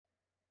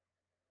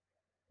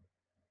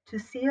To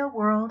see a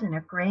world in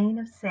a grain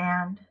of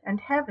sand, And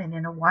heaven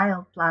in a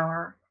wild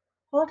flower,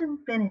 Hold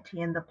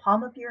infinity in the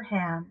palm of your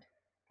hand,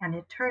 And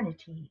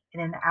eternity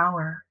in an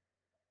hour.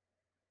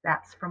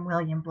 That's from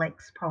William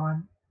Blake's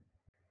poem.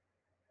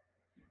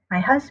 My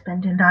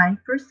husband and I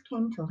first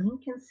came to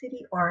Lincoln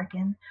City,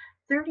 Oregon,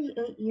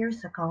 38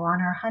 years ago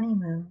on our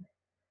honeymoon.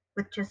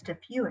 With just a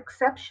few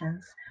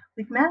exceptions,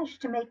 we've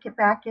managed to make it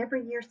back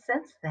every year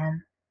since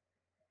then.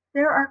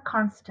 There are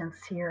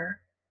constants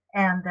here,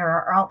 and there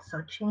are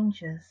also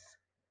changes.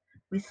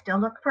 We still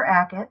look for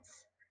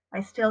agates.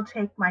 I still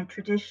take my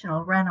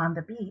traditional run on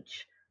the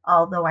beach,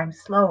 although I'm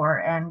slower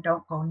and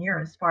don't go near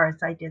as far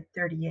as I did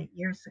 38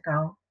 years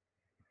ago.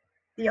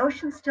 The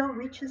ocean still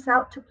reaches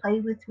out to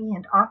play with me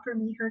and offer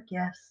me her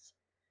gifts.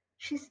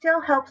 She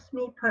still helps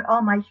me put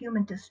all my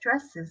human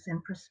distresses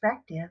in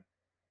perspective.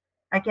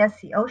 I guess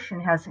the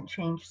ocean hasn't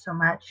changed so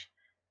much.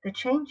 The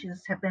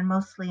changes have been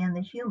mostly in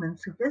the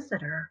humans who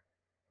visit her.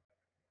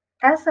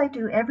 As I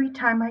do every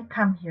time I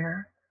come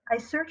here, I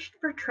searched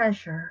for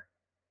treasure,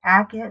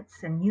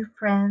 agates and new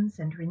friends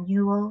and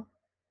renewal.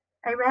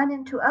 I ran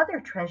into other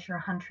treasure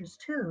hunters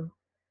too.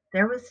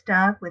 There was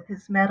Doug with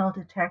his metal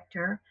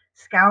detector,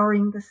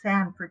 scouring the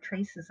sand for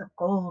traces of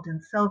gold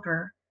and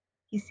silver.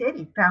 He said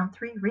he'd found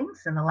 3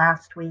 rings in the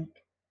last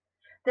week.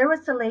 There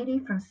was a lady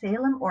from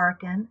Salem,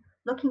 Oregon,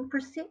 looking for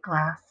sea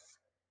glass.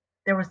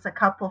 There was a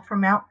couple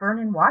from Mount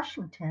Vernon,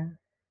 Washington,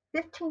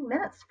 15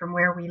 minutes from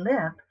where we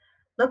live,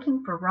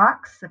 looking for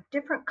rocks of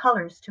different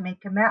colors to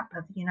make a map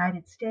of the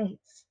United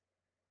States.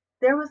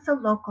 There was a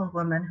local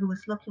woman who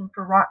was looking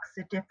for rocks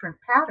of different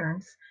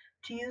patterns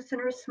to use in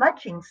her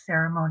smudging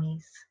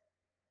ceremonies.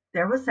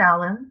 There was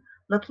Alan,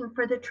 looking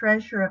for the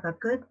treasure of a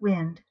good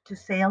wind to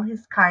sail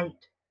his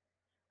kite.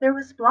 There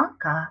was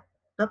Blanca,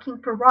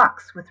 looking for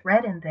rocks with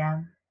red in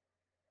them.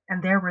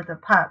 And there were the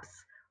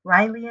pups,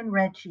 Riley and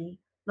Reggie,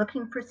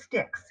 looking for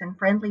sticks and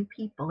friendly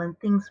people and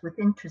things with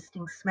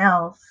interesting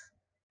smells.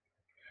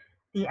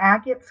 The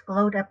agates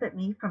glowed up at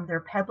me from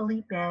their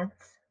pebbly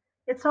beds.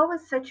 It's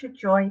always such a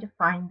joy to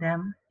find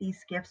them,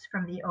 these gifts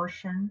from the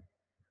ocean.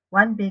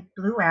 One big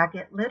blue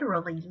agate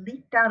literally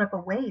leaped out of a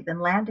wave and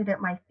landed at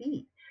my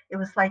feet. It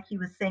was like he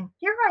was saying,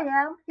 "Here I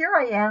am, here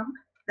I am."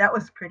 That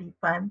was pretty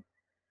fun.